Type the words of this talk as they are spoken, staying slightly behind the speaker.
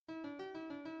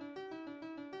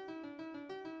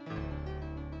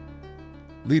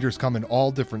Leaders come in all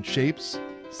different shapes,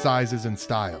 sizes, and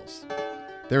styles.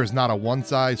 There is not a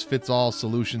one-size-fits-all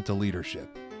solution to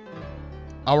leadership.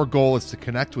 Our goal is to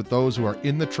connect with those who are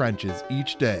in the trenches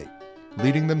each day,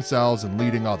 leading themselves and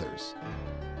leading others,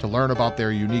 to learn about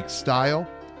their unique style,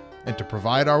 and to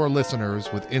provide our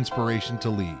listeners with inspiration to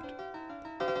lead.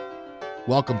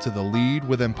 Welcome to the Lead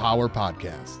with Empower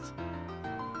podcast.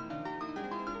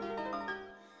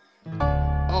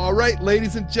 All right,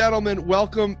 ladies and gentlemen,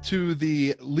 welcome to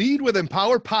the Lead with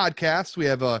Empower podcast. We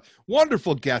have a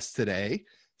wonderful guest today,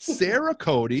 Sarah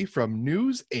Cody from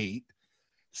News 8.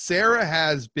 Sarah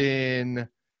has been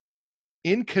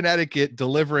in Connecticut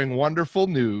delivering wonderful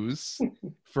news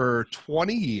for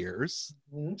 20 years.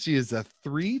 She is a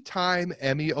 3-time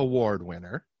Emmy Award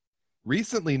winner,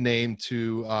 recently named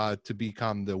to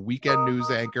become the weekend news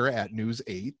anchor at News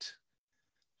 8.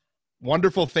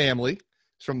 Wonderful family.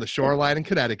 From the shoreline in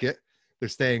Connecticut. They're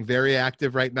staying very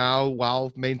active right now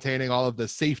while maintaining all of the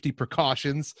safety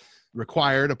precautions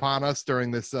required upon us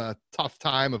during this tough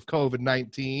time of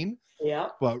COVID-19. Yeah.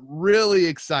 But really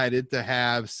excited to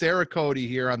have Sarah Cody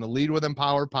here on the Lead with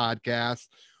Empower podcast.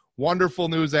 Wonderful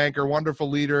news anchor, wonderful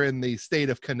leader in the state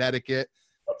of Connecticut.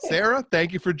 Sarah,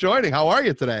 thank you for joining. How are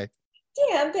you today?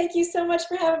 Dan, thank you so much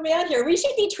for having me on here. We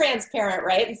should be transparent,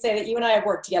 right? And say that you and I have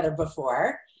worked together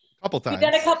before. Couple times. We've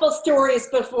done a couple stories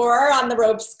before on the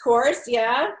ropes course,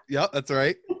 yeah? Yep, that's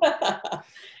right. We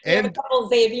have a couple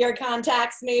Xavier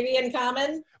contacts maybe in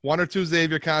common. One or two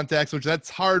Xavier contacts, which that's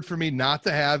hard for me not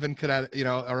to have in Connecticut,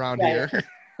 around right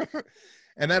here.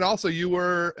 And then also you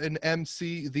were the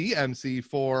MC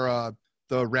for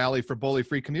the Rally for Bully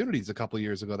Free Communities a couple of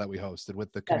years ago that we hosted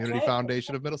with the Community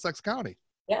Foundation of Middlesex County.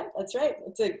 Yeah, that's right.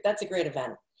 That's a great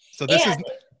event. So this is...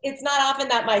 It's not often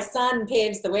that my son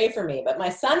paves the way for me, but my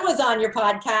son was on your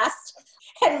podcast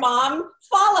and mom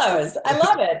follows. I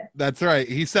love it. That's right.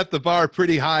 He set the bar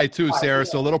pretty high too, Sarah.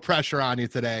 So a little pressure on you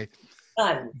today.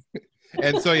 Fun.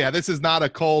 And so, yeah, this is not a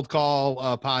cold call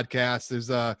podcast. There's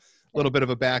a little bit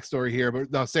of a backstory here,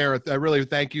 but no, Sarah, I really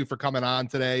thank you for coming on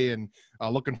today and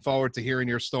looking forward to hearing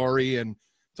your story and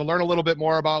to learn a little bit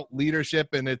more about leadership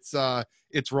and its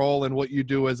role in what you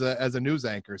do as a news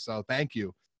anchor. So thank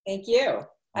you. Thank you.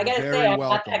 I got to say, I'm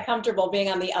not that comfortable being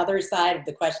on the other side of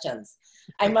the questions.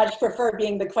 I much prefer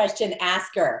being the question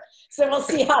asker. So we'll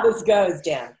see how this goes,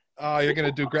 Dan. Oh, you're going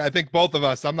to do great. I think both of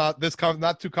us. I'm not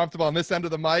too comfortable on this end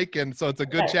of the mic, and so it's a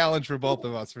good challenge for both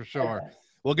of us, for sure. Okay.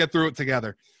 We'll get through it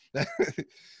together.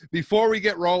 Before we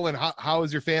get rolling, how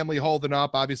is your family holding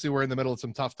up? Obviously, we're in the middle of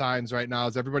some tough times right now.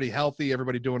 Is everybody healthy?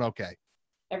 Everybody doing okay?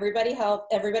 Everybody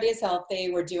is healthy.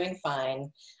 We're doing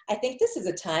fine. I think this is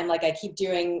a time, like I keep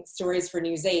doing stories for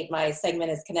News 8. My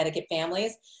segment is Connecticut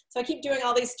Families. So I keep doing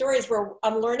all these stories where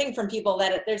I'm learning from people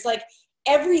that there's like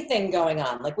everything going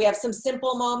on. Like we have some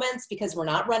simple moments because we're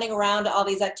not running around to all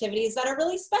these activities that are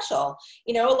really special.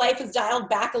 Life is dialed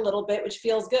back a little bit, which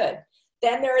feels good.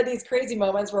 Then there are these crazy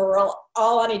moments where we're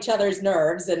all on each other's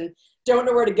nerves and don't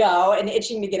know where to go and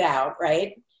itching to get out,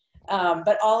 right?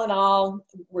 But all in all,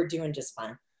 we're doing just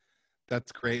fine.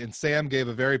 That's great. And Sam gave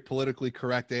a very politically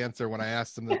correct answer when I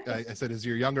asked him. I said, "Is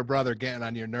your younger brother getting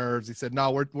on your nerves?" He said,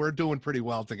 "No, we're doing pretty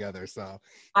well together." So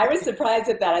I was surprised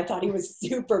at that. I thought he was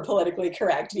super politically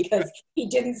correct because he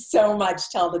didn't so much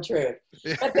tell the truth.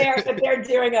 But they're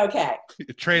doing okay.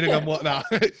 You're training them well now.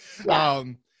 Yeah.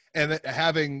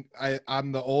 And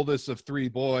I'm the oldest of 3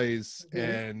 boys,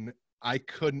 and I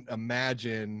couldn't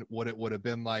imagine what it would have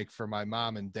been like for my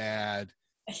mom and dad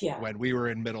when we were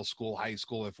in middle school, high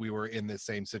school, if we were in this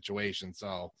same situation.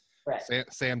 So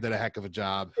Sam did a heck of a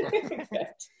job.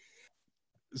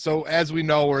 So as we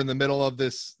know, we're in the middle of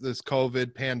this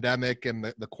COVID pandemic and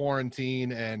the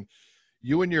quarantine, and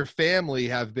you and your family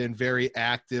have been very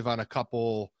active on a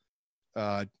couple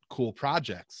cool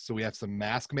projects. So we have some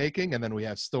mask making, and then we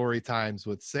have story times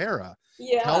with Sarah.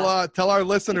 Yeah. Tell our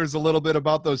listeners a little bit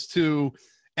about those 2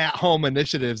 at-home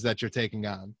initiatives that you're taking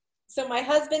on. So my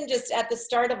husband, just at the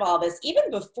start of all this,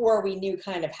 even before we knew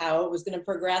kind of how it was going to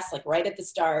progress, like right at the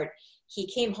start, he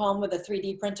came home with a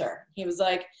 3D printer. He was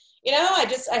like,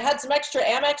 I had some extra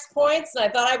Amex points and I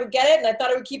thought I would get it. And I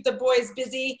thought it would keep the boys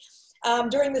busy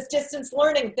during this distance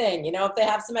learning thing, if they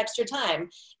have some extra time.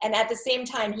 And at the same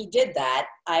time he did that,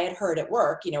 I had heard at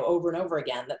work, over and over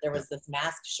again that there was this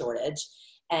mask shortage.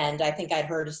 And I think I'd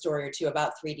heard a story or two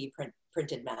about 3D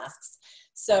printed masks.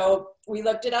 So we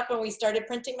looked it up and we started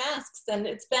printing masks, and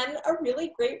it's been a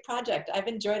really great project. I've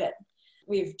enjoyed it.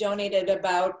 We've donated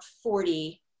about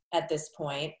 40 at this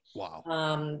point.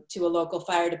 Wow. To a local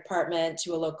fire department,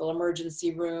 to a local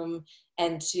emergency room,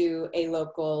 and to a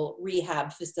local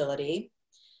rehab facility.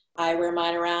 I wear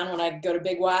mine around when I go to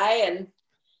Big Y, and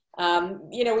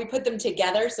We put them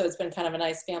together, so it's been kind of a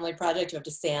nice family project. You have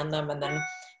to sand them and then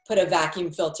put a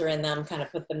vacuum filter in them, kind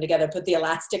of put them together, put the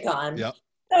elastic on. Yep.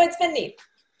 So it's been neat.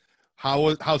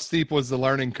 How steep was the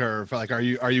learning curve? Like, are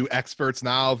you experts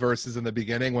now versus in the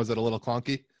beginning? Was it a little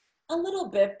clunky? A little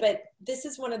bit, but this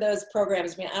is one of those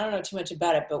programs. I mean, I don't know too much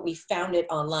about it, but we found it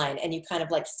online, and you kind of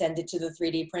like send it to the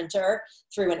 3D printer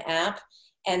through an app.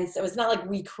 And so it's not like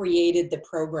we created the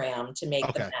program to make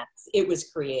the masks. It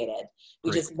was created.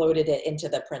 We just loaded it into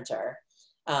the printer.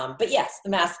 But yes,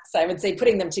 the masks, I would say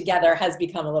putting them together has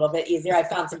become a little bit easier. I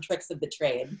found some tricks of the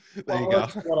trade. There you go.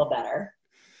 Works a little better.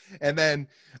 And then,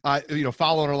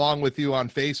 following along with you on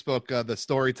Facebook, the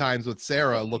Story Times with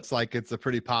Sarah looks like it's a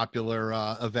pretty popular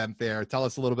event there. Tell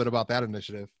us a little bit about that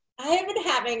initiative. I have been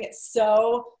having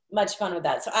so much fun with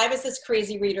that. So I was this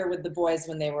crazy reader with the boys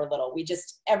when they were little. We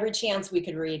just, every chance we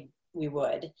could read, we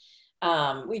would.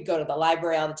 We'd go to the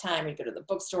library all the time. We'd go to the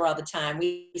bookstore all the time.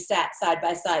 We sat side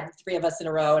by side, the three of us in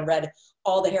a row, and read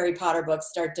all the Harry Potter books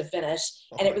start to finish.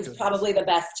 And it was probably the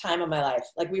best time of my life.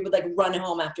 Like, we would like run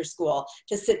home after school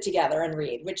to sit together and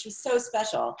read, which was so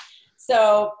special.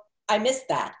 So I missed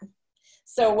that.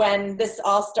 So when this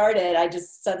all started, I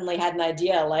just suddenly had an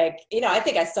idea. Like, I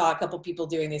think I saw a couple people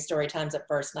doing these story times at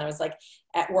first, and I was like,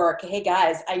 at work, hey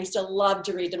guys, I used to love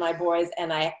to read to my boys,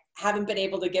 and I haven't been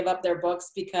able to give up their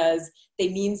books because they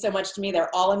mean so much to me.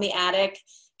 They're all in the attic.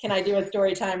 Can I do a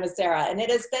story time with Sarah? And it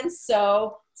has been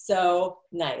so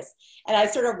nice. And I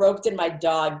sort of roped in my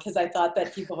dog because I thought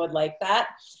that people would like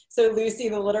that. So Lucy,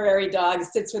 the literary dog,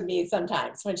 sits with me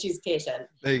sometimes when she's patient.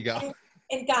 There you go.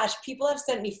 And gosh, people have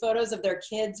sent me photos of their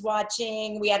kids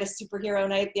watching. We had a superhero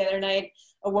night the other night.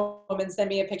 A woman sent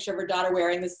me a picture of her daughter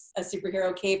wearing a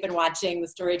superhero cape and watching the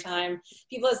story time.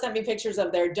 People have sent me pictures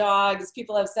of their dogs.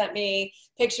 People have sent me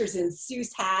pictures in Seuss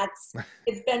hats.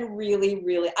 It's been really,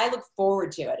 I look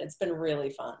forward to it. It's been really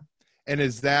fun. And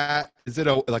is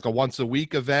it like a once a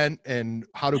week event? And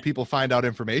how do people find out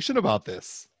information about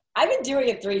this? I've been doing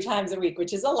it 3 times a week,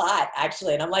 which is a lot,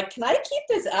 actually. And I'm like, can I keep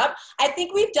this up? I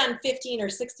think we've done 15 or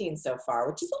 16 so far,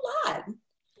 which is a lot.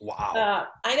 Wow.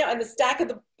 I know. And the stack of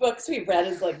the books we've read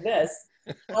is like this.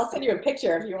 I'll send you a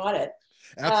picture if you want it.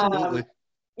 Absolutely.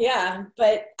 Yeah,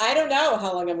 but I don't know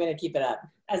how long I'm going to keep it up.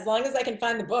 As long as I can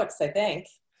find the books, I think.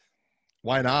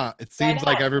 Why not? It seems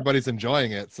like everybody's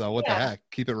enjoying it. So what the heck?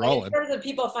 Keep it rolling. In terms of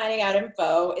people finding out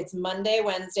info, it's Monday,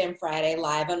 Wednesday, and Friday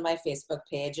live on my Facebook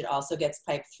page. It also gets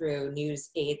piped through News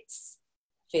 8's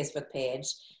Facebook page.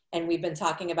 And we've been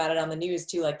talking about it on the news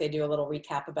too, like they do a little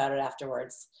recap about it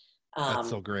afterwards.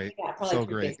 That's so great. Yeah, probably so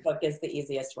great. Facebook is the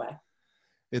easiest way.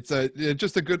 It's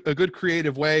just a good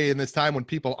creative way in this time when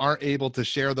people aren't able to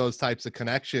share those types of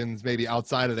connections, maybe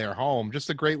outside of their home.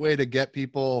 Just a great way to get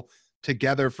people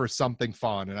together for something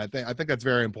fun. And I think that's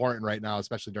very important right now,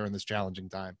 especially during this challenging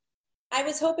time. I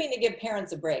was hoping to give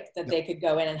parents a break, that they could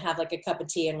go in and have like a cup of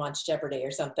tea and watch Jeopardy or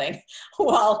something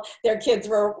while their kids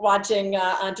were watching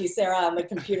Auntie Sarah on the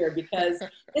computer, because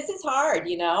this is hard,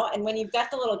 and when you've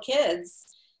got the little kids,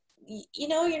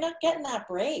 you're not getting that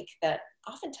break that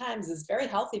oftentimes is very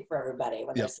healthy for everybody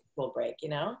when there's a school break,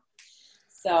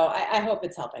 So I hope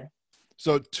it's helping.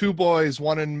 So 2 boys,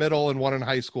 1 in middle and 1 in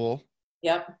high school.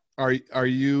 Yep.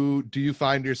 Do you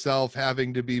find yourself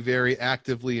having to be very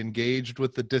actively engaged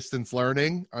with the distance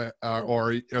learning,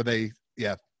 or are they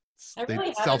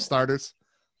self-starters?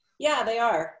 Yeah, they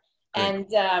are. Great.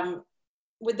 And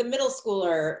with the middle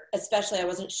schooler, especially, I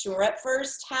wasn't sure at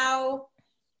first how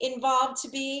involved to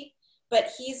be, but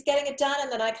he's getting it done.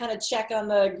 And then I kind of check on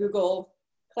the Google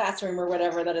Classroom or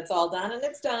whatever that it's all done, and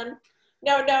it's done.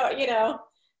 No,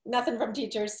 nothing from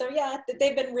teachers. So yeah,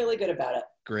 they've been really good about it.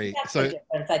 Great. That's the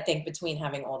difference, I think, between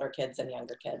having older kids and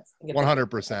younger kids.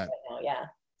 100%. Yeah.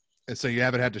 And so you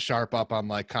haven't had to sharp up on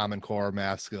like Common Core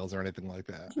math skills or anything like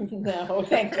that. No,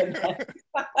 thank goodness.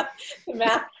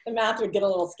 the math would get a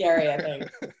little scary, I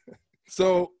think.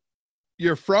 So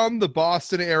you're from the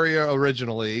Boston area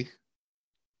originally.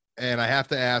 And I have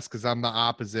to ask, because I'm the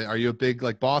opposite. Are you a big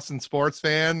like Boston sports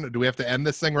fan? Do we have to end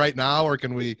this thing right now, or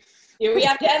can we? Do we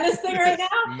have to end this thing right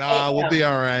now? No, we'll be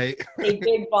all right. A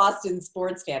big Boston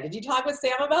sports fan. Did you talk with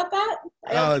Sam about that?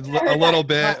 A little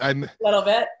bit. A little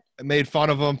bit. I made fun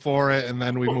of him for it, and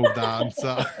then we moved on.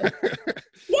 So.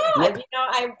 Yeah,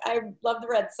 I love the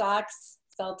Red Sox,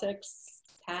 Celtics,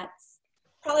 Pats.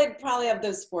 Probably of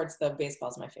those sports, though,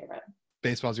 baseball's my favorite.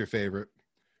 Baseball's your favorite.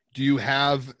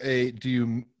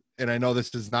 And I know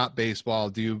this is not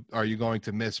baseball. Are you going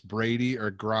to miss Brady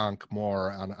or Gronk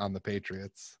more on the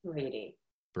Patriots? Brady.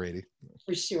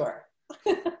 For sure.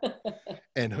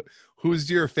 And who's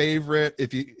your favorite,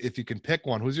 if you can pick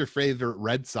one, who's your favorite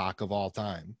Red Sox of all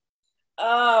time?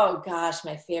 Oh gosh,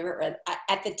 my favorite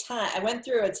at the time, I went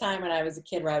through a time when I was a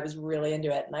kid where I was really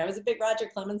into it, and I was a big Roger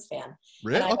Clemens fan. And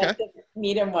Really? I Okay. went to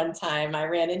meet him one time. I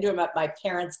ran into him at my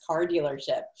parents' car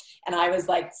dealership, and I was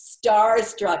like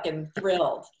starstruck and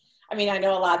thrilled. I mean, I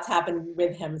know a lot's happened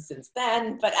with him since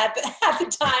then, but at the at the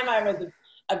time, I was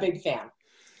a big fan.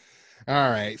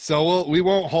 All right. So we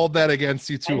won't hold that against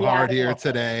you too Yeah, hard I here know.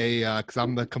 today, because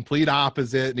I'm the complete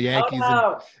opposite, the Oh Yankees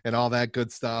no, and all that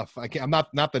good stuff. I'm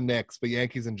not the Knicks, but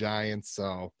Yankees and Giants.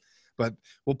 So, but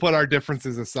we'll put our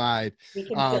differences aside. we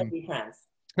can still Um, be friends.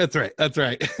 that's right. That's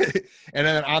right. And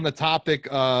then on the topic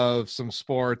of some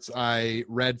sports, I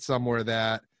read somewhere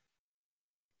that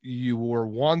you were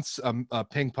once a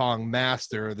ping pong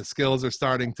master. The skills are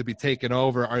starting to be taken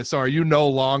over. Are you no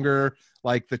longer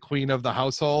like the queen of the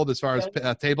household as far as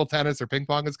table tennis or ping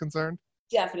pong is concerned?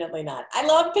 Definitely not. I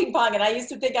love ping pong, and I used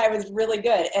to think I was really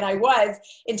good, and I was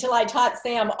until I taught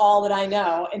Sam all that I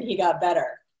know, and he got better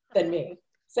than me.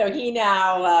 So he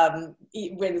now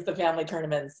he wins the family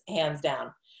tournaments hands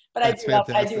down. But That's I do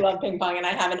fantastic. love ping pong, and I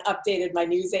haven't updated my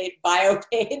News 8 bio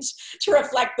page to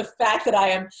reflect the fact that I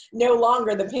am no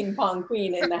longer the ping pong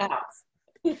queen in the house.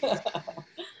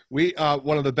 We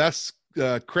one of the best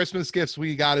Christmas gifts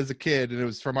we got as a kid, and it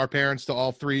was from our parents to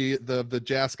all three the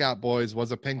Jascott boys,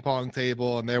 was a ping pong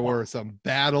table, and there were some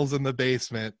battles in the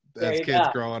basement There as you kids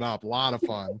go. growing up. A lot of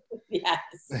fun. Yes.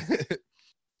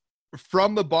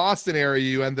 From the Boston area,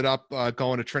 you ended up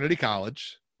going to Trinity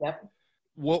College. Yep.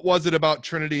 What was it about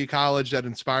Trinity College that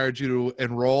inspired you to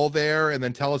enroll there? And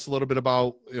then tell us a little bit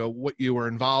about what you were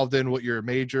involved in, what your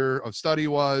major of study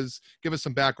was. Give us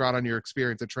some background on your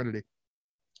experience at Trinity.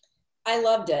 I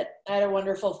loved it. I had a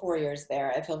wonderful 4 years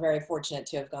there. I feel very fortunate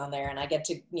to have gone there, and I get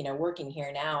to, working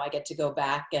here now, I get to go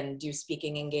back and do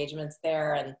speaking engagements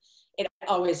there, and it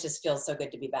always just feels so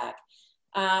good to be back.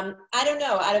 I don't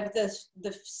know, out of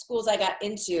the schools I got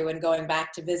into and going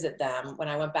back to visit them, when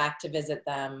I went back to visit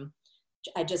them,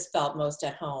 I just felt most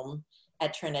at home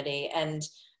at Trinity. And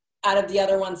out of the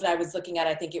other ones that I was looking at,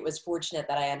 I think it was fortunate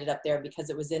that I ended up there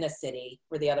because it was in a city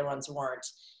where the other ones weren't.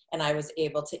 And I was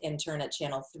able to intern at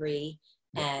Channel 3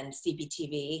 and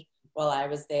CPTV while I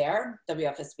was there,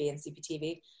 WFSB and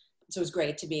CPTV. So it was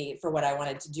great to be for what I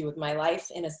wanted to do with my life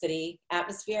in a city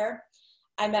atmosphere.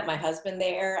 I met my husband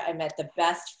there. I met the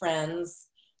best friends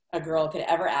a girl could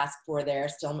ever ask for there,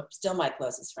 still my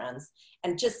closest friends,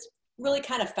 and just really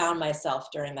kind of found myself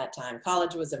during that time.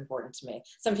 College was important to me.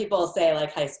 Some people say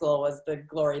like high school was the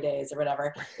glory days or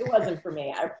whatever. It wasn't for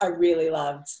me.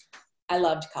 I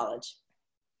loved college.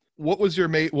 What was your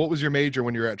major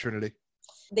when you were at Trinity?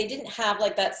 They didn't have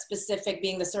like that specific,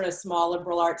 being the sort of small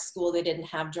liberal arts school, they didn't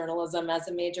have journalism as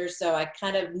a major. So I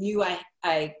kind of knew I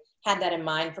had that in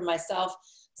mind for myself.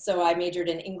 So I majored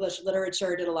in English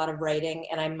literature, did a lot of writing,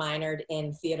 and I minored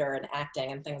in theater and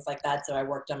acting and things like that. So I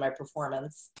worked on my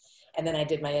performance. And then I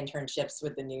did my internships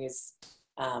with the news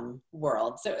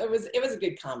world. So it was a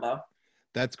good combo.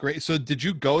 That's great. So did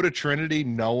you go to Trinity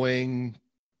knowing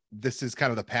this is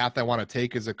kind of the path I want to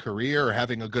take as a career, or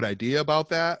having a good idea about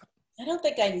that? I don't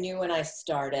think I knew when I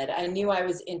started. I knew I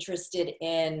was interested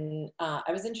in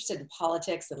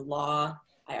politics and law.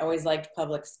 I always liked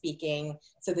public speaking.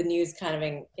 So the news kind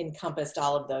of encompassed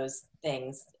all of those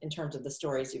things in terms of the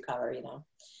stories you cover,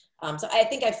 So I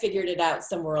think I figured it out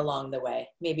somewhere along the way,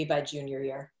 maybe by junior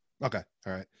year. Okay.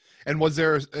 All right. And was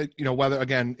there, whether,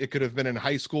 again, it could have been in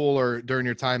high school or during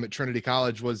your time at Trinity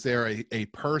College, was there a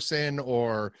person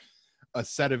or a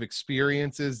set of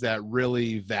experiences that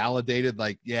really validated,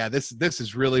 like, yeah, this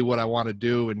is really what I want to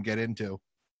do and get into?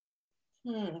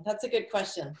 That's a good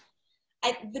question.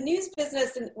 The news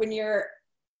business, when you're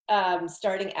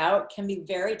starting out, can be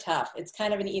very tough. It's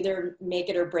kind of an either make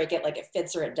it or break it, like it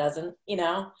fits or it doesn't,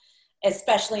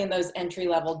 especially in those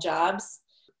entry-level jobs.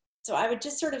 So I would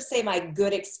just sort of say my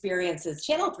good experiences.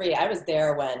 Channel 3, I was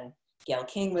there when Gayle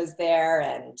King was there,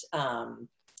 and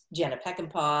Janet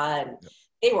Peckinpah, and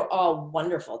they were all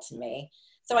wonderful to me.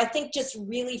 So I think just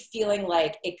really feeling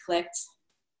like it clicked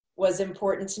was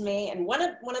important to me. And one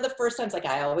of the first times, like,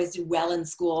 I always did well in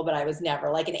school, but I was never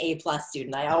like an A+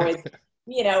 student. I always,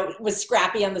 was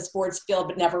scrappy on the sports field,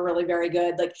 but never really very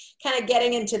good. Like, kind of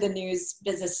getting into the news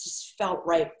business just felt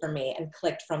right for me and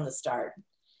clicked from the start.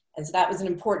 And so that was an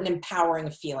important, empowering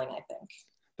feeling, I think.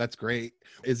 That's great.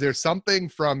 Is there something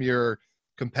from your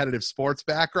competitive sports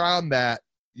background that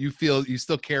you feel you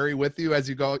still carry with you as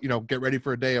you go, get ready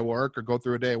for a day of work or go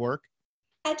through a day of work?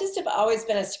 I just have always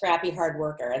been a scrappy hard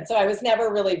worker. And so I was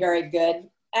never really very good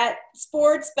at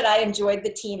sports, but I enjoyed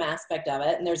the team aspect of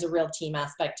it. And there's a real team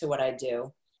aspect to what I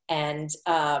do. And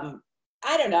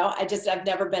I don't know. I've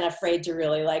never been afraid to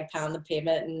really like pound the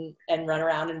pavement and run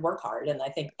around and work hard. And I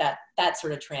think that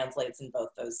sort of translates in both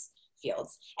those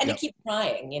fields, and to Yep. keep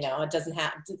trying, it doesn't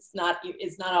have, it's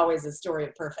not always a story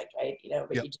of perfect, right?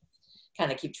 But Yep. you just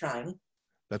kind of keep trying.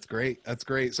 That's great. That's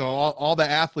great. So all the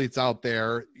athletes out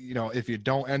there, if you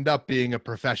don't end up being a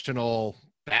professional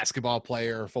basketball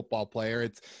player or football player,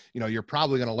 it's, you're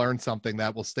probably going to learn something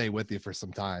that will stay with you for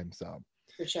some time. So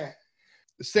For sure.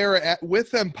 Sarah,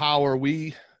 with Empower,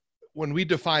 when we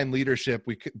define leadership,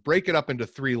 we break it up into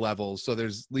 3 levels. So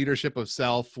there's leadership of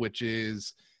self, which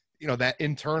is, that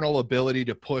internal ability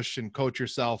to push and coach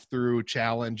yourself through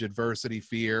challenge, adversity,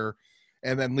 fear.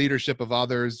 And then leadership of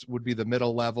others would be the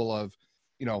middle level of,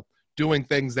 doing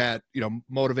things that,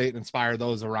 motivate and inspire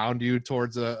those around you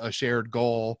towards a shared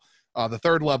goal. The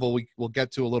third level we'll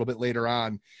get to a little bit later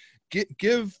on.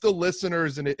 Give the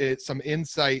listeners some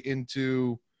insight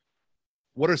into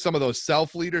what are some of those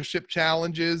self-leadership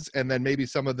challenges, and then maybe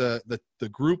some of the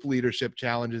group leadership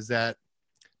challenges that,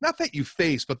 not that you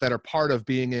face, but that are part of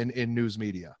being in news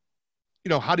media.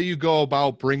 How do you go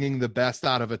about bringing the best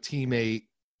out of a teammate?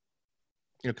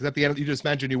 Because at the end, you just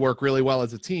mentioned you work really well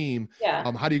as a team.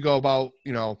 Yeah. How do you go about,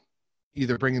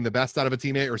 either bringing the best out of a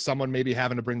teammate or someone maybe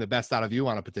having to bring the best out of you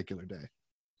on a particular day?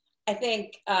 I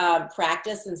think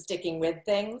practice and sticking with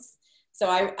things. So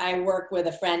I work with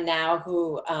a friend now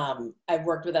who I've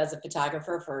worked with as a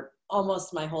photographer for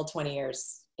almost my whole 20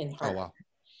 years in Harvard. Oh, wow.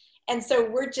 And so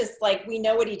we're just like, we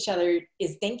know what each other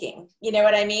is thinking. You know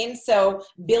what I mean? So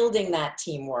building that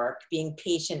teamwork, being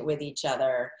patient with each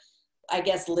other, I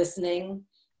guess listening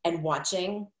and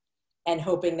watching and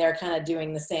hoping they're kind of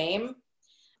doing the same.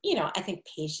 I think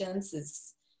patience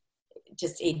is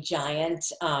just a giant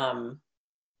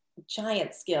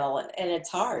skill, and it's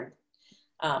hard.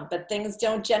 But things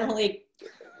don't generally,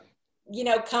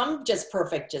 come just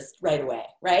perfect just right away,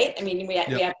 right? I mean, we have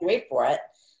to wait for it.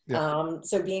 Yep.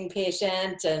 So being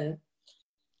patient, and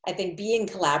I think being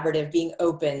collaborative, being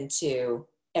open to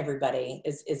everybody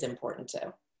is important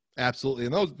too. Absolutely.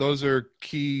 And those are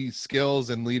key skills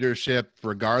in leadership,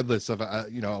 regardless of,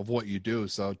 of what you do.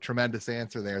 So tremendous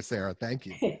answer there, Sarah. Thank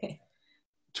you.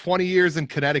 20 years in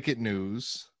Connecticut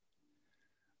news.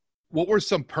 What were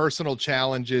some personal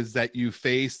challenges that you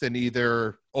faced and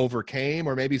either overcame,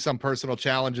 or maybe some personal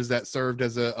challenges that served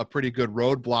as a pretty good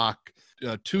roadblock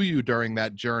to you during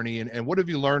that journey? And what have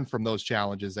you learned from those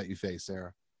challenges that you faced,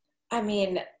 Sarah? I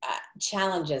mean,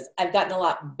 challenges. I've gotten a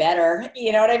lot better.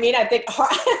 You know what I mean? I think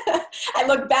I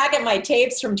look back at my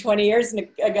tapes from 20 years ago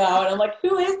and I'm like,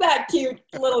 who is that cute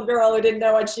little girl who didn't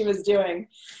know what she was doing?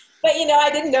 But, I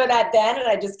didn't know that then, and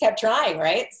I just kept trying,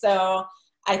 right? So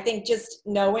I think just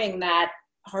knowing that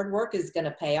hard work is going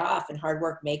to pay off, and hard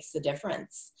work makes the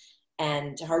difference,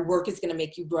 and hard work is going to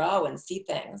make you grow and see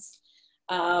things.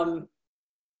 I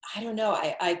don't know.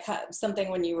 I something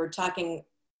when you were talking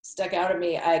stuck out at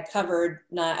me. I covered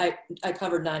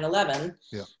 9/11.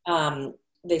 Yeah.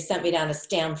 They sent me down to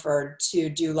Stamford to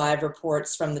do live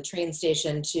reports from the train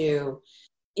station to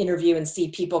interview and see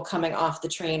people coming off the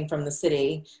train from the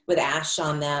city with ash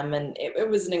on them. And it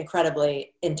was an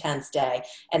incredibly intense day.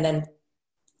 And then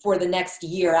for the next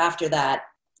year after that,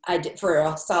 I did, for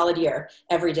a solid year,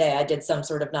 every day I did some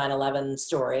sort of 9/11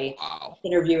 story. Wow.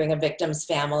 Interviewing a victim's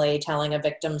family, telling a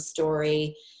victim's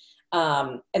story.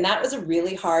 And that was a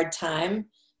really hard time,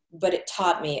 but it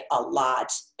taught me a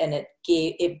lot, and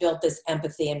it built this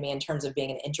empathy in me in terms of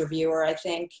being an interviewer. I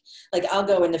think, like, I'll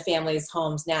go into families'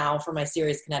 homes now for my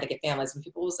series Connecticut Families, and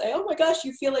people will say, oh my gosh,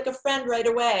 you feel like a friend right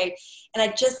away. And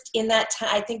I just, in that time,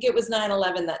 I think it was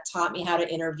 9/11 that taught me how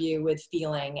to interview with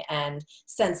feeling and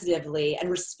sensitively and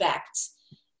respect,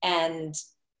 and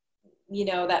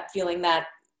that feeling that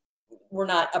we're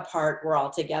not apart, we're all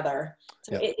together.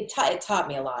 So yeah. It taught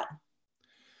me a lot.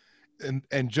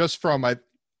 And just from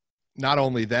not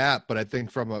only that, but I think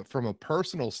from a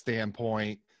personal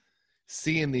standpoint,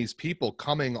 seeing these people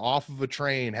coming off of a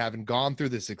train, having gone through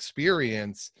this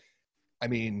experience, I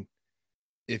mean,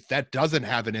 if that doesn't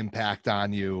have an impact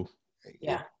on you,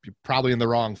 yeah, you're probably in the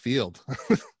wrong field.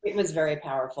 It was very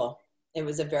powerful. It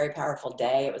was a very powerful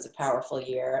day. It was a powerful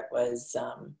year. It was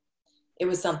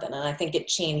something. And I think it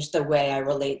changed the way I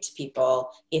relate to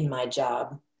people in my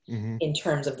job, mm-hmm. in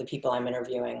terms of the people I'm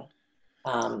interviewing.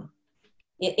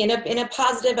 In a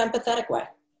positive, empathetic way,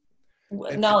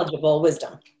 knowledgeable,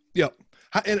 wisdom. Yep.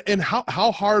 And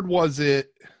how hard was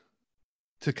it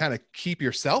to kind of keep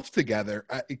yourself together?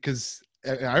 Because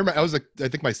I remember I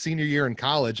think my senior year in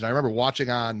college, and I remember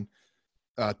watching on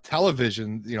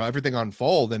television, everything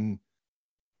unfold, and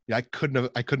I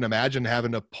couldn't imagine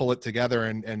having to pull it together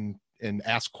and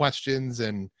ask questions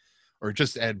and or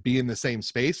just at be in the same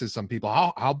space as some people.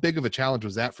 How big of a challenge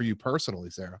was that for you personally,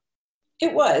 Sarah?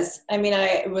 It was. I mean,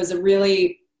 it was a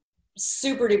really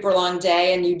super duper long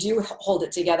day, and you do hold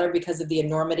it together because of the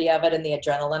enormity of it and the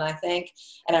adrenaline, I think.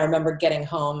 And I remember getting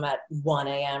home at 1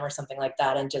 a.m. or something like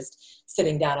that and just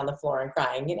sitting down on the floor and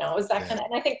crying, it was that kind of,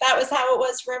 and I think that was how it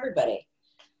was for everybody.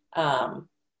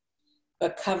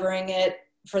 But covering it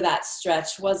for that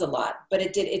stretch was a lot, but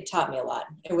it taught me a lot.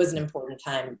 It was an important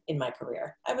time in my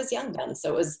career. I was young then,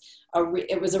 so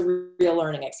it was a real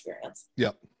learning experience.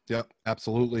 Yep,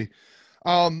 absolutely.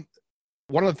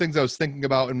 One of the things I was thinking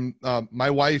about, and my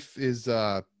wife is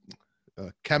a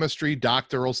chemistry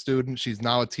doctoral student. She's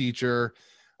now a teacher.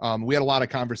 We had a lot of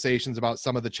conversations about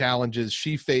some of the challenges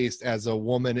she faced as a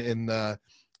woman in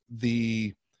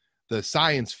the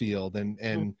science field,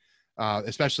 and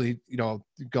especially,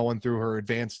 going through her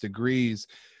advanced degrees.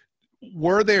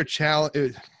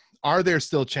 Are there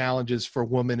still challenges for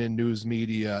women in news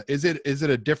media? Is it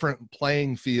a different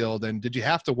playing field? And did you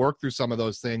have to work through some of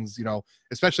those things,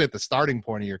 especially at the starting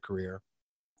point of your career?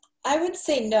 I would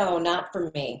say no, not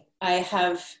for me. I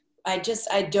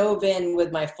dove in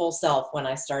with my full self when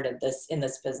I started in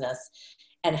this business,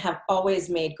 and have always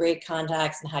made great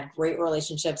contacts and had great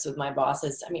relationships with my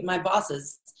bosses. I mean, my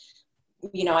bosses,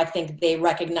 I think they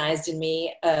recognized in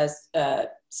me a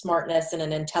smartness and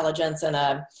an intelligence and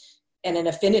an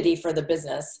affinity for the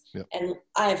business. Yep. And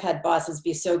I've had bosses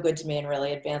be so good to me and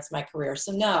really advance my career.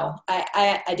 So no,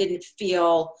 I didn't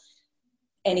feel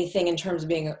anything in terms of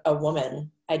being a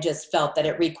woman. I just felt that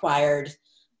it required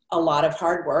a lot of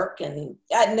hard work, and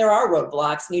there are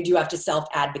roadblocks, and you do have to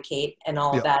self-advocate and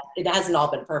all of that. It hasn't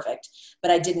all been perfect, but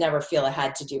I did never feel it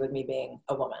had to do with me being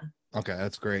a woman. Okay.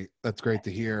 That's great. That's great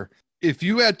to hear. If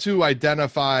you had to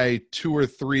identify 2 or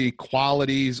 3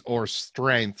 qualities or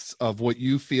strengths of what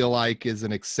you feel like is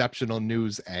an exceptional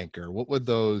news anchor, what would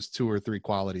those 2 or 3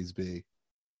 qualities be?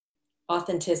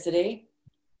 Authenticity.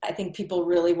 I think people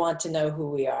really want to know who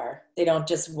we are. They don't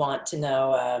just want to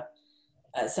know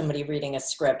somebody reading a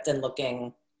script and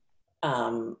looking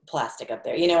plastic up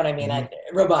there. You know what I mean?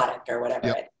 Mm-hmm. Robotic or whatever.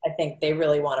 Yep. I think they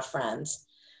really want a friend.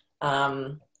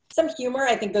 Some humor.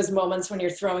 I think those moments when you're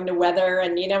throwing the weather,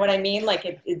 and you know what I mean?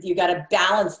 Like you got to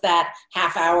balance that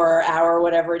half hour,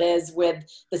 whatever it is, with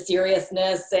the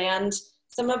seriousness and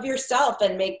some of yourself,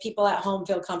 and make people at home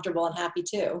feel comfortable and happy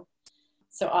too.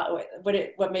 So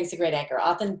what makes a great anchor?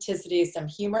 Authenticity, some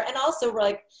humor, and also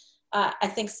I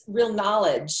think real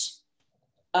knowledge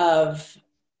of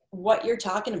what you're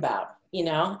talking about.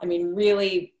 I mean,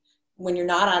 really, when you're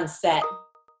not on set,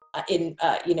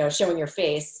 showing your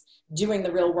face, doing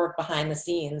the real work behind the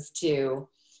scenes to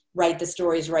write the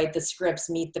stories, write the scripts,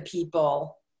 meet the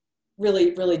people,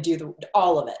 really, really do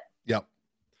all of it. Yep.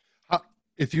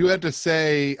 If you had to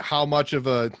say how much of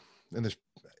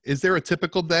is there a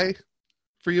typical day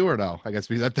for you or no? I guess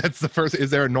that's the first.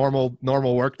 Is there a normal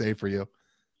work day for you?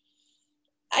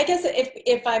 I guess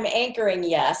if I'm anchoring,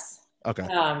 yes. Okay.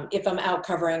 If I'm out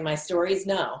covering my stories,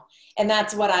 no. And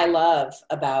that's what I love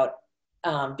about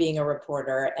being a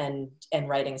reporter and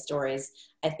writing stories.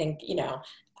 I think,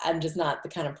 I'm just not the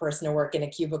kind of person to work in a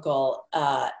cubicle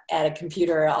at a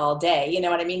computer all day. You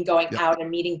know what I mean? Going out and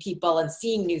meeting people and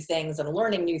seeing new things and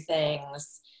learning new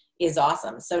things is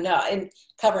awesome. So no, in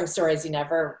covering stories, you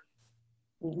never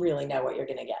really know what you're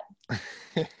going to get.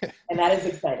 And that is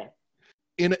exciting.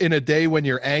 In a day when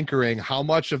you're anchoring, how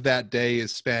much of that day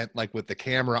is spent like with the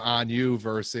camera on you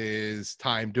versus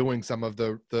time doing some of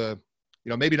the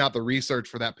maybe not the research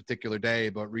for that particular day,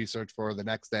 but research for the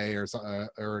next day or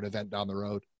an event down the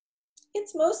road?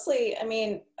 It's mostly,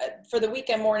 for the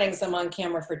weekend mornings, I'm on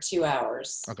camera for 2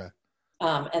 hours. Okay.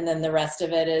 And then the rest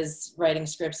of it is writing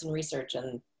scripts and research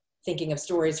and thinking of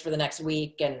stories for the next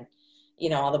week and,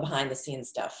 all the behind the scenes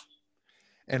stuff.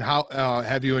 And how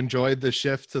have you enjoyed the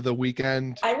shift to the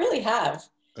weekend? I really have.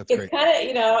 That's it's great.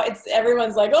 Kind of,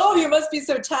 everyone's like, oh, you must be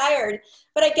so tired.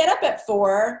 But I get up at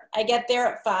 4. I get there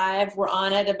at 5. We're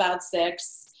on at about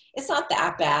 6. It's not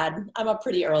that bad. I'm up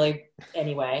pretty early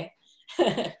anyway.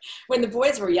 When the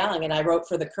boys were young and I wrote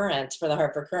for the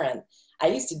Harper Courant, I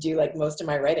used to do most of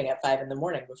my writing at 5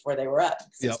 a.m. before they were up.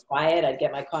 It's quiet. I'd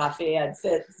get my coffee. I'd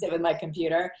sit with my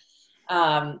computer.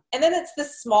 And then it's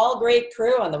this small, great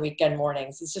crew on the weekend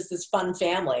mornings. It's just this fun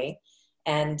family.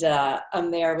 And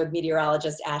I'm there with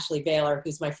meteorologist Ashley Baylor,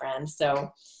 who's my friend.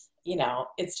 So,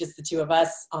 it's just the two of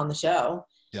us on the show.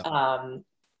 Yep.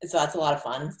 So that's a lot of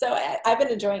fun. So I've been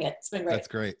enjoying it. It's been great. That's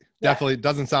great. Yeah. Definitely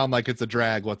doesn't sound like it's a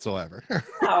drag whatsoever.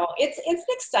 No, it's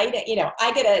exciting.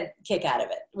 I get a kick out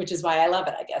of it, which is why I love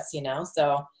it, I guess,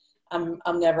 So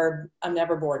I'm never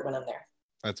bored when I'm there.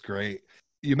 That's great.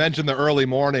 You mentioned the early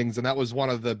mornings, and that was one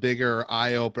of the bigger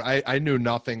eye openers. I knew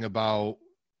nothing about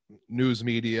news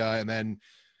media, and then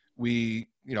we,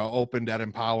 opened at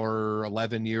Empower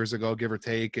 11 years ago, give or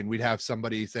take, and we'd have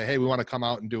somebody say, "Hey, we want to come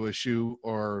out and do a shoot,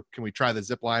 or can we try the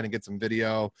zip line and get some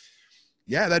video?"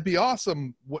 Yeah, that'd be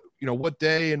awesome. What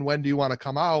day and when do you want to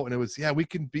come out? And it was, yeah, we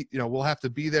can be, we'll have to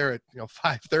be there at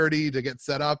 5:30 to get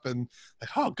set up. And like,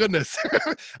 oh goodness,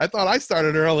 I thought I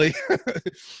started early.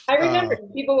 I remember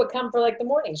people would come for like the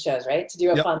morning shows, right? To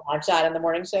do a fun live shot in the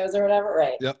morning shows or whatever,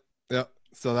 right? Yep.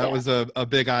 So that was a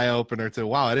big eye opener to,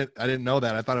 wow, I didn't know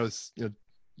that. I thought it was,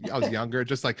 I was younger,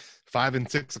 just like 5 and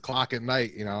 6 o'clock at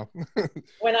night,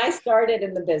 When I started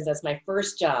in the business, my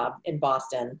first job in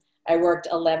Boston, I worked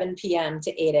 11 p.m.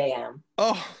 to 8 a.m.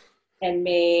 Oh. And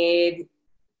made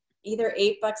either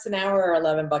 $8 an hour or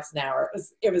 $11 an hour.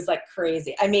 It was like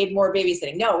crazy. I made more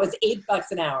babysitting. No, it was $8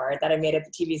 an hour that I made at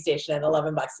the TV station and $11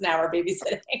 an hour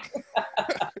babysitting.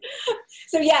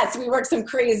 So yes, we worked some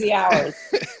crazy hours.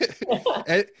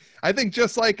 I think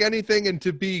just like anything, and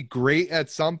to be great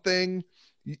at something,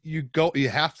 you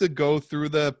have to go through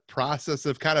the process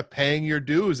of kind of paying your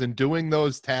dues and doing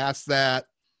those tasks that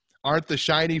aren't the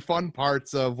shiny fun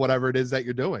parts of whatever it is that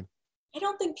you're doing. I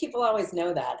don't think people always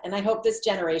know that. And I hope this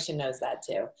generation knows that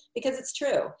too, because it's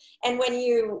true. And when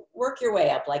you work your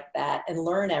way up like that and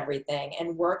learn everything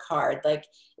and work hard, like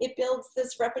it builds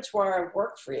this repertoire of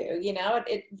work for you.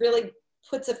 It really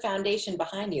puts a foundation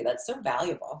behind you that's so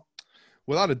valuable.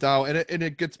 Without a doubt. And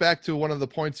it gets back to one of the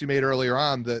points you made earlier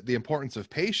on, the importance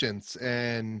of patience.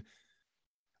 And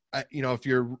if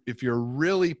you're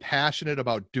really passionate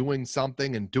about doing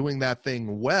something and doing that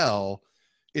thing well,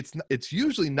 it's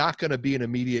usually not going to be an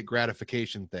immediate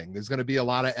gratification thing. There's going to be a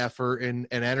lot of effort and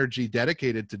energy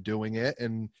dedicated to doing it.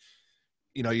 And,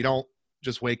 you don't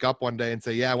just wake up one day and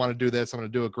say, yeah, I want to do this. I'm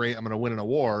going to do it great. I'm going to win an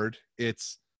award.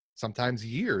 It's sometimes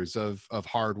years of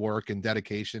hard work and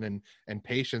dedication and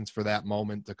patience for that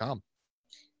moment to come.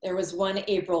 There was one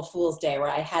April Fool's Day where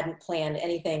I hadn't planned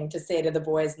anything to say to the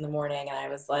boys in the morning. And I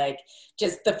was like,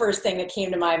 just the first thing that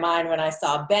came to my mind when I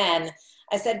saw Ben,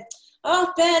 I said,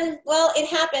 "Oh, Ben, well, it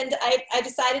happened. I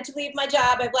decided to leave my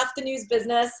job. I've left the news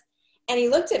business." And he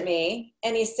looked at me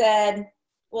and he said,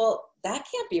 "Well, that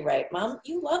can't be right, Mom.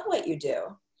 You love what you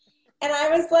do." And I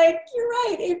was like, "You're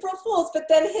right, April Fools." But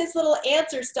then his little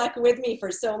answer stuck with me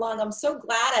for so long. I'm so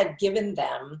glad I've given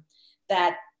them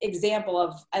that example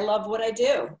of, I love what I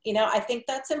do. I think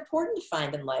that's important to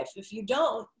find in life. If you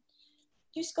don't,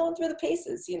 you're just going through the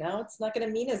paces, it's not going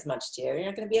to mean as much to you. You're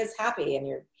not going to be as happy in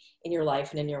your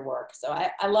life and in your work. So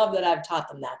I love that I've taught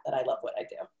them that I love what I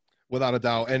do. Without a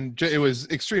doubt. And it was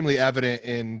extremely evident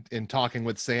in talking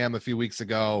with Sam a few weeks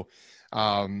ago.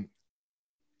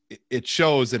 It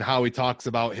shows in how he talks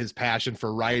about his passion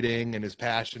for writing and his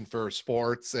passion for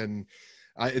sports. And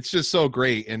it's just so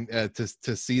great. And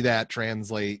to see that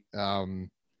translate, it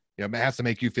has to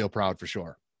make you feel proud for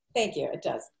sure. Thank you. It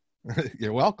does.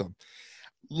 You're welcome.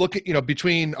 Look at,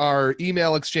 between our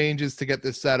email exchanges to get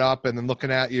this set up and then looking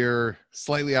at your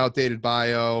slightly outdated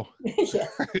bio,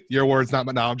 your words, not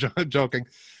my, no, I'm joking.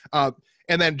 And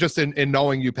then just in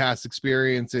knowing you past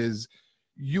experiences,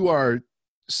 you are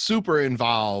super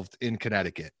involved in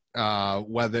Connecticut,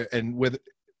 with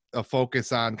a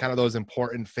focus on kind of those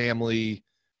important family,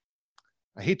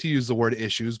 I hate to use the word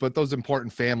issues, but those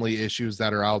important family issues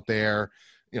that are out there,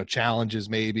 challenges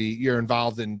maybe. You're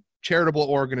involved in charitable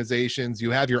organizations.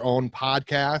 You have your own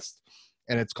podcast,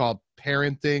 and it's called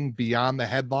Parenting Beyond the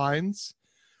Headlines.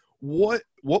 What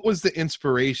was the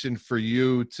inspiration for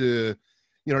you to,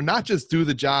 not just do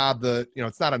the job,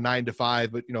 it's not a 9 to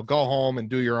 5, but, go home and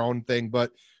do your own thing,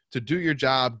 but to do your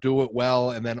job, do it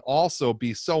well, and then also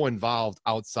be so involved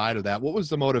outside of that? What was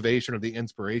the motivation or the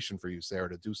inspiration for you, Sarah,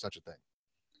 to do such a thing?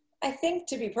 I think,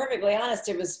 to be perfectly honest,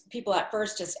 it was people at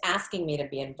first just asking me to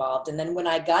be involved. And then when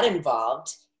I got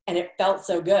involved, and it felt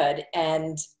so good,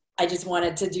 and I just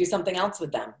wanted to do something else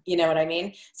with them. You know what I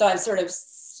mean? So I've sort of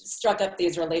struck up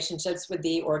these relationships with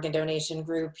the organ donation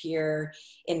group here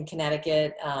in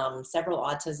Connecticut, several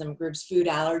autism groups, food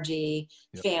allergy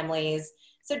families.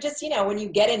 So just, when you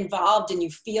get involved and you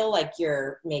feel like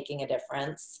you're making a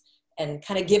difference and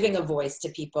kind of giving a voice to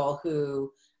people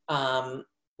who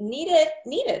need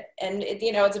it. And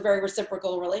it's a very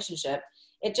reciprocal relationship.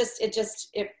 It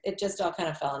just all kind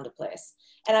of fell into place.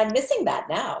 And I'm missing that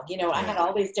now. I had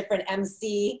all these different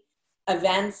MC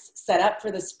events set up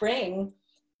for the spring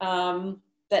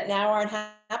that now aren't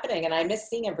happening. And I miss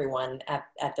seeing everyone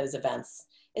at those events.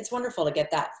 It's wonderful to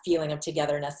get that feeling of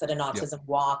togetherness at an autism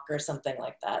walk or something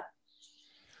like that.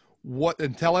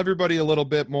 And tell everybody a little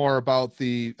bit more about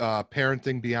the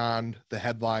Parenting Beyond the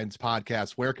Headlines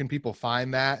podcast. Where can people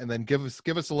find that? And then give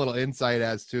us a little insight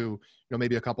as to,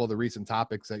 maybe a couple of the recent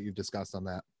topics that you've discussed on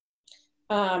that.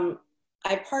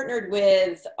 I partnered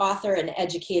with author and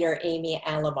educator Amy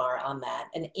Alamar on that.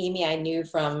 And Amy, I knew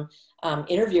from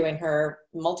interviewing her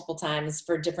multiple times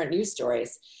for different news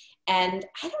stories. And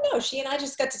I don't know, she and I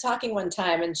just got to talking one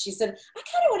time and she said, I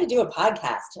kind of want to do a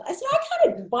podcast. And I said, I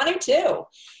kind of want to too.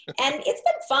 And it's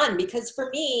been fun because for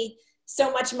me,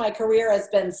 so much of my career has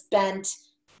been spent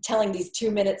telling these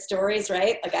 2-minute stories,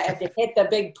 right? Like I have to hit the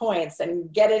big points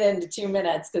and get it into 2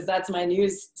 minutes because that's my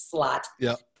news slot.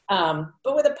 Yeah.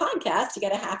 But with a podcast, you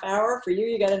get a half hour. For you,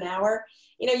 you get an hour.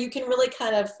 You can really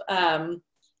kind of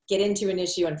get into an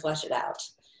issue and flesh it out.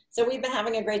 So we've been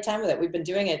having a great time with it. We've been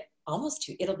doing it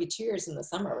it'll be 2 years in the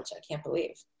summer, which I can't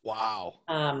believe. Wow.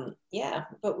 Yeah,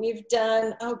 but we've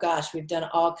done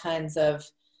all kinds of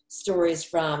stories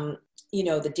from,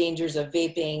 the dangers of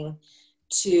vaping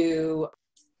to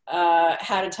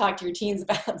how to talk to your teens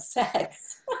about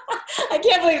sex. I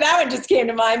can't believe that one just came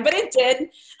to mind, but it did.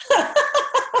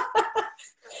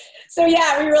 So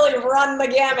yeah, we really run the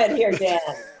gamut here, Dan.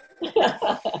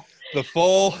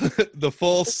 The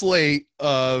full slate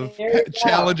of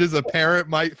challenges a parent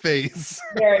might face.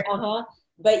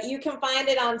 But you can find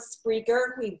it on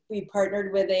Spreaker. We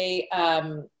partnered with a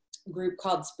group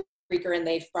called Spreaker, and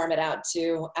they farm it out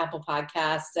to Apple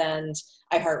Podcasts and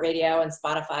iHeartRadio and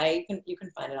Spotify. You can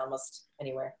find it almost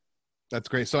anywhere. That's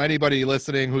great. So anybody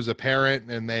listening who's a parent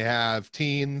and they have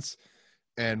teens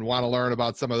and want to learn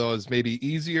about some of those maybe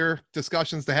easier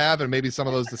discussions to have, and maybe some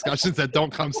of those discussions that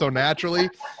don't come so naturally,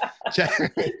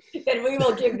 then we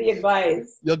will give the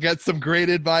advice. You'll get some great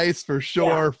advice for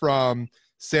sure from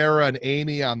Sarah and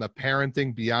Amy on the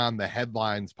Parenting Beyond the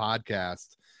Headlines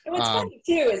podcast. And what's funny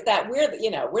too is that we're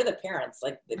the parents.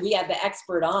 Like we had the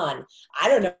expert on. I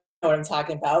don't know what I'm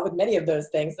talking about with many of those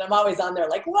things. And I'm always on there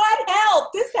like, what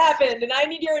help? This happened and I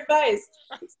need your advice.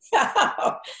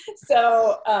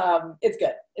 So it's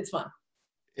good. It's fun.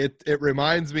 It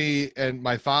reminds me, and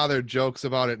my father jokes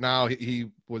about it now. He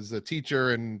was a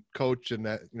teacher and coach and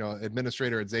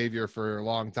administrator at Xavier for a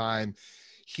long time.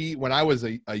 When I was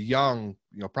a young,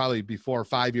 probably before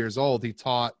 5 years old, he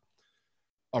taught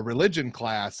a religion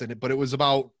class, but it was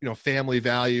about family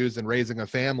values and raising a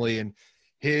family, and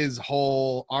his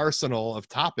whole arsenal of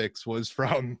topics was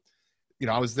from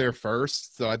I was there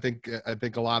first, so I think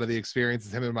a lot of the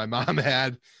experiences him and my mom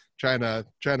had trying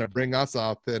to bring us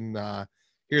up, and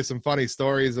here's some funny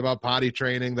stories about potty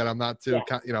training that I'm not too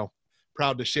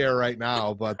proud to share right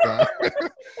now, but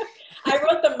I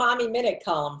wrote the Mommy Minute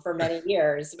column for many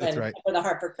years for the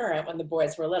Hartford Courant when the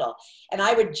boys were little. And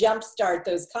I would jumpstart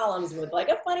those columns with like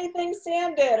a funny thing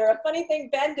Sam did or a funny thing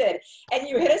Ben did. And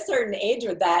you hit a certain age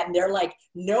with that and they're like,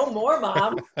 no more,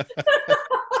 Mom.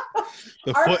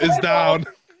 The foot is down.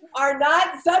 Are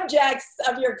not subjects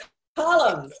of your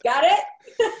columns. Got it?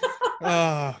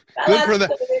 Good for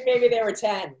them. Maybe they were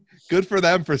 10. Good for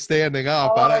them for standing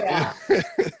up.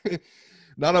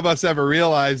 None of us ever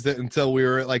realized it until we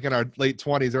were like in our late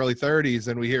 20s, early 30s,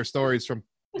 and we hear stories from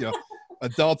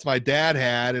adults my dad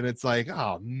had, and it's like,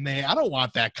 oh man, I don't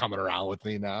want that coming around with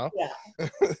me now. Yeah.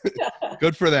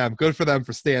 Good for them. Good for them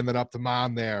for standing up to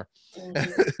Mom there.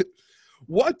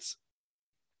 Mm-hmm.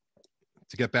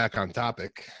 To get back on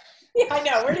topic. Yeah, I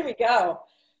know. Where did we go?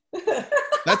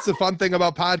 That's the fun thing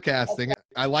about podcasting.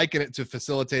 I liken it to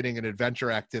facilitating an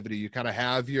adventure activity. You kind of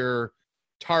have your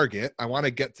target. I want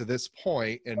to get to this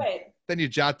point, and then you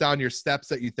jot down your steps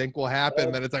that you think will happen.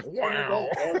 And then it's like, wow.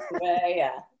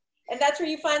 Yeah. And that's where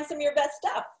you find some of your best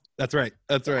stuff. That's right.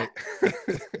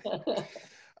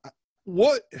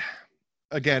 What,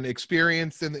 again,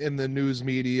 experience in the news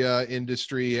media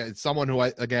industry, someone who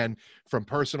again, from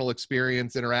personal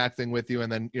experience interacting with you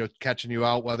and then, catching you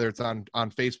out, whether it's on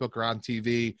Facebook or on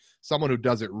TV, someone who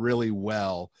does it really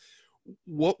well.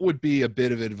 What would be a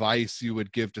bit of advice you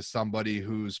would give to somebody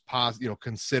who's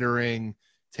considering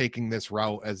taking this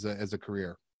route as a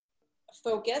career?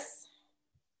 Focus.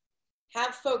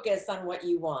 Have focus on what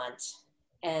you want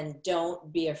and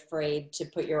don't be afraid to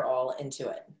put your all into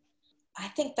it. I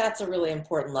think that's a really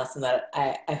important lesson that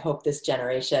I hope this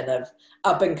generation of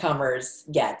up-and-comers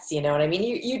gets. You know what I mean?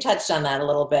 You touched on that a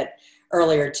little bit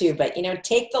earlier too, but,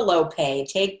 take the low pay,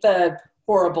 take the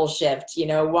horrible shift,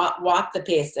 walk the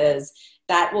paces.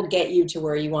 That will get you to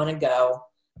where you want to go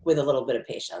with a little bit of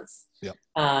patience. Yep.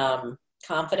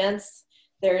 Confidence.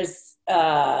 There's,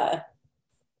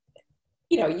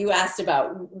 you asked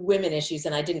about women issues,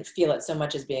 and I didn't feel it so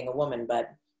much as being a woman,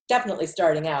 but definitely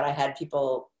starting out, I had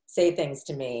people say things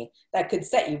to me that could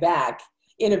set you back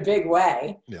in a big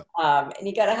way. Yeah. And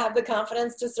you got to have the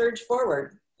confidence to surge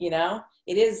forward.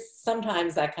 It is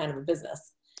sometimes that kind of a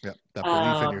business. Yeah. That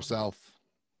belief in yourself.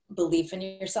 Belief in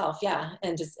yourself. Yeah.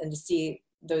 And to see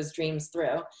those dreams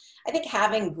through. I think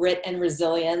having grit and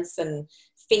resilience and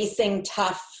facing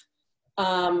tough,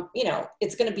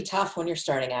 it's going to be tough when you're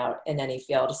starting out in any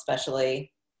field,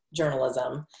 especially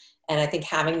journalism. And I think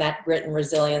having that grit and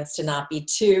resilience to not be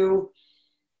too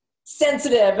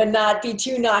sensitive and not be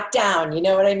too knocked down. You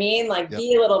know what I mean? Like, yep.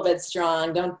 Be a little bit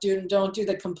strong. Don't do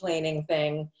the complaining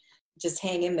thing. Just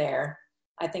hang in there.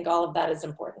 I think all of that is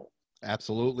important.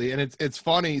 Absolutely. And it's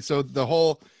funny. So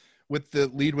with the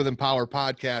Lead with Empower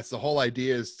podcast, the whole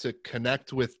idea is to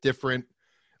connect with different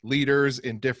leaders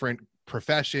in different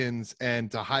professions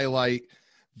and to highlight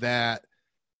that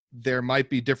there might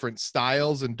be different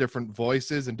styles and different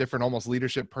voices and different almost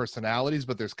leadership personalities,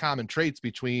 but there's common traits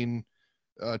between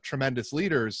tremendous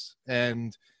leaders.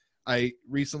 And I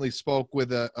recently spoke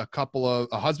with a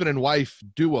husband and wife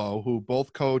duo who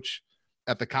both coach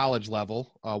at the college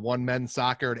level, one men's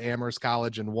soccer at Amherst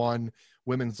College and one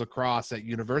women's lacrosse at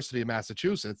University of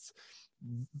Massachusetts.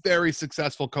 Very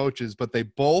successful coaches, but they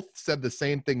both said the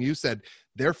same thing you said.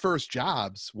 Their first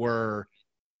jobs were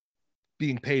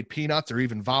being paid peanuts or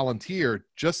even volunteer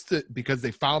because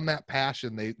they found that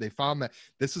passion. They found that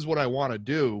this is what I want to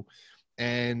do.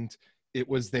 And it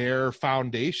was their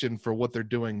foundation for what they're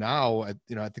doing now. I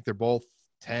think they're both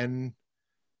 10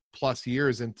 plus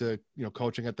years into,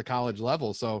 coaching at the college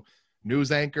level. So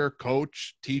news anchor,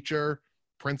 coach, teacher,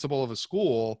 principal of a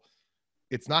school,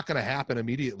 it's not going to happen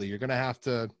immediately. You're going to have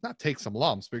to not take some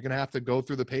lumps, but you're going to have to go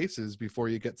through the paces before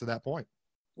you get to that point.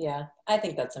 Yeah, I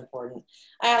think that's important.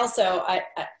 I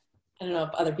don't know if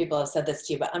other people have said this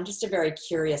to you, but I'm just a very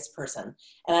curious person.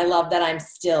 And I love that I'm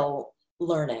still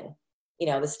learning.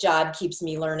 This job keeps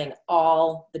me learning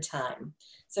all the time.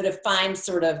 So to find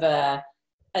sort of a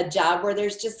job where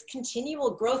there's just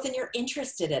continual growth and you're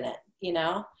interested in it,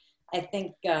 I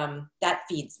think that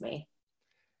feeds me.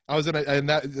 And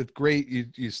that's great.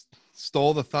 You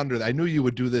stole the thunder. I knew you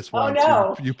would do this once. Oh,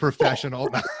 no. You professional.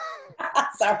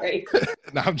 Sorry.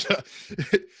 No,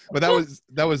 but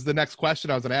that was the next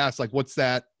question I was going to ask. Like, what's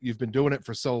that? You've been doing it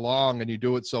for so long and you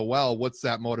do it so well. What's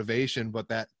that motivation? But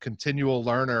that continual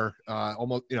learner,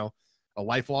 almost, a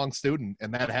lifelong student.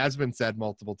 And that has been said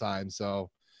multiple times. So,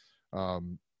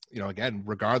 again,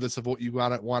 regardless of what you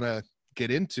want to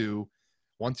get into,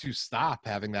 once you stop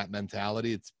having that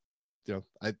mentality, it's,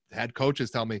 I had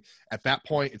coaches tell me at that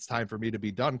point, it's time for me to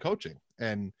be done coaching.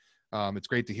 And it's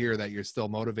great to hear that you're still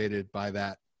motivated by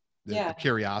that, the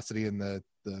curiosity and the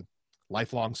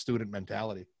lifelong student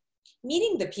mentality.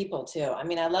 Meeting the people too. I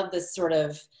mean, I love this sort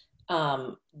of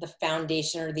the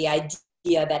foundation or the idea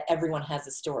that everyone has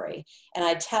a story. And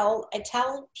I tell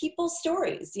people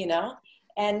stories,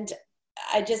 and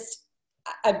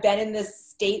I've been in this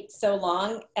state so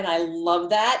long and I love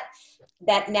that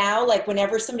now, like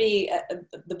whenever somebody,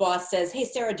 the boss says, "Hey,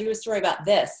 Sarah, do a story about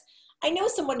this," I know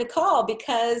someone to call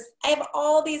because I have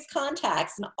all these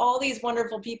contacts and all these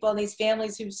wonderful people and these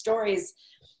families whose stories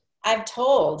I've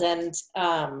told. And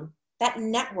that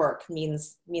network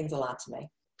means a lot to me.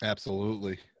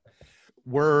 Absolutely.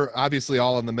 We're obviously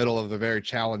all in the middle of a very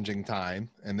challenging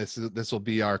time. And this will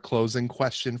be our closing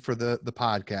question for the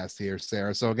podcast here,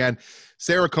 Sarah. So again,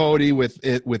 Sarah Cody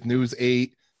with News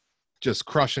 8, just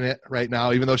crushing it right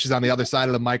now, even though she's on the other side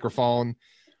of the microphone.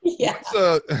 Yeah.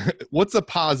 What's a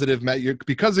positive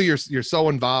because of you're so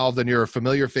involved and you're a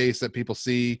familiar face that people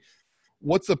see?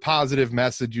 What's a positive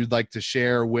message you'd like to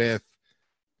share with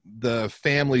the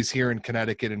families here in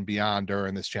Connecticut and beyond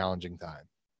during this challenging time?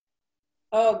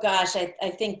 Oh gosh, I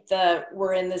think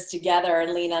we're in this together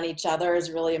and lean on each other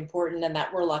is really important, and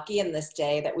that we're lucky in this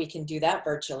day that we can do that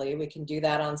virtually. We can do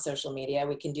that on social media.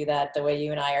 We can do that the way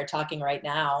you and I are talking right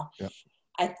now. Yep.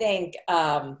 I think,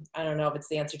 I don't know if it's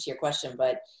the answer to your question,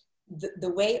 but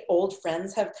the way old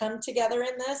friends have come together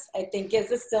in this, I think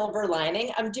is a silver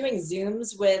lining. I'm doing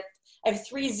Zooms I have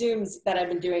 3 Zooms that I've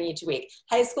been doing each week: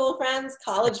 high school friends,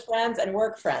 college friends, and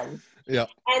work friends. Yeah.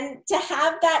 And to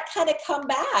have that kind of come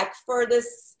back for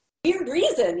this weird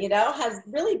reason, has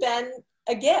really been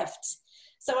a gift.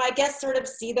 So I guess sort of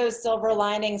see those silver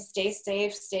linings, stay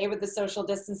safe, stay with the social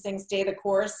distancing, stay the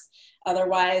course.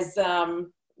 Otherwise,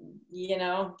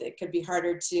 it could be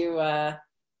harder to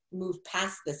move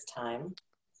past this time.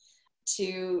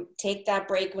 To take that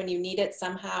break when you need it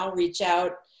somehow, reach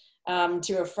out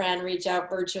to a friend, reach out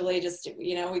virtually, just,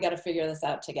 we got to figure this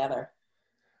out together.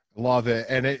 Love it.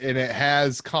 And it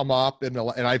has come up and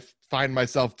I find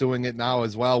myself doing it now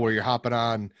as well, where you're hopping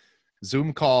on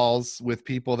Zoom calls with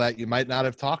people that you might not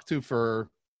have talked to for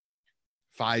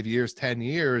 5 years, 10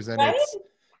 years. And Right?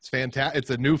 it's fantastic. It's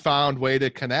a newfound way to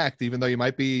connect, even though you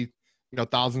might be,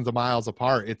 thousands of miles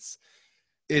apart.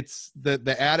 It's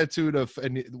the attitude of,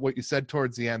 and what you said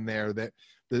towards the end there, that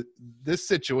this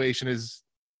situation is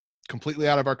completely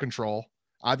out of our control.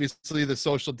 Obviously the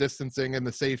social distancing and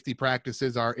the safety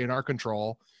practices are in our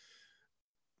control.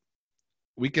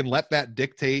 We can let that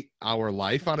dictate our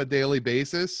life on a daily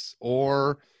basis,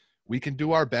 or we can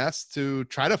do our best to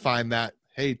try to find that,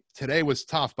 hey, today was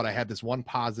tough, but I had this one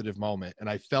positive moment and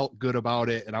I felt good about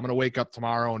it. And I'm going to wake up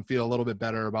tomorrow and feel a little bit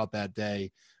better about that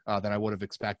day than I would have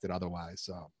expected otherwise.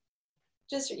 So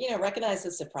just, recognize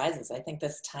the surprises. I think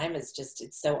this time is just,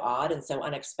 it's so odd and so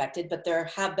unexpected, but there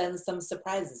have been some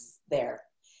surprises there.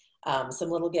 Some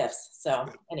little gifts. So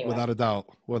anyway. Without a doubt.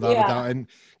 And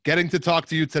getting to talk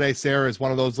to you today, Sarah, is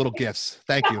one of those little gifts.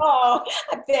 Thank you. Oh,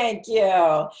 thank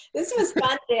you. This was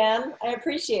fun, Dan. I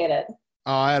appreciate it.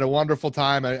 I had a wonderful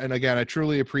time. And again, I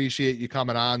truly appreciate you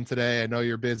coming on today. I know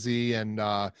you're busy, and,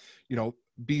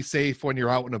 be safe when you're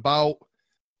out and about.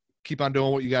 Keep on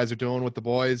doing what you guys are doing with the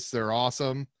boys. They're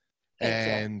awesome.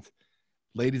 Thank you.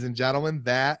 Ladies and gentlemen,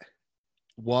 that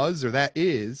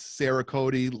is Sarah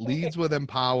Cody, Leads with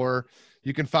Empower.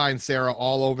 You can find Sarah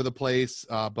all over the place,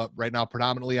 but right now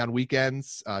predominantly on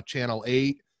weekends, Channel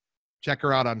 8. Check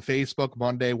her out on Facebook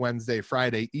Monday, Wednesday,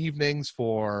 Friday evenings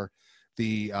for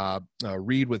the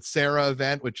Read with Sarah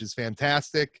event, which is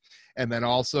fantastic. And then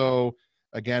also,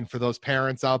 again, for those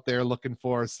parents out there looking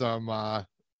for some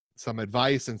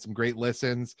advice and some great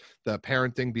listens, the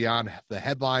Parenting Beyond the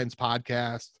Headlines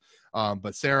podcast.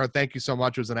 But Sarah, thank you so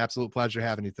much. It was an absolute pleasure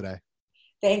having you today.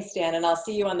 Thanks, Dan. And I'll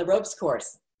see you on the ropes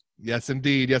course. Yes,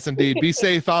 indeed. Yes, indeed. Be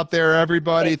safe out there,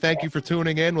 everybody. Thank you for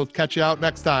tuning in. We'll catch you out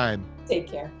next time. Take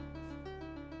care.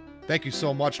 Thank you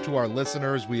so much to our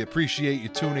listeners. We appreciate you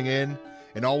tuning in.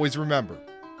 And always remember,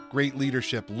 great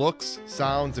leadership looks,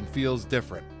 sounds, and feels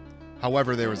different.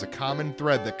 However, there is a common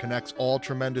thread that connects all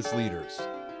tremendous leaders.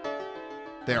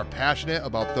 They are passionate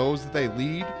about those that they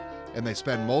lead, and they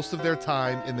spend most of their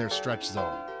time in their stretch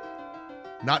zone,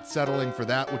 not settling for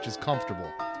that which is comfortable,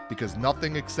 because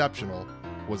nothing exceptional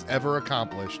was ever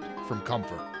accomplished from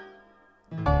comfort.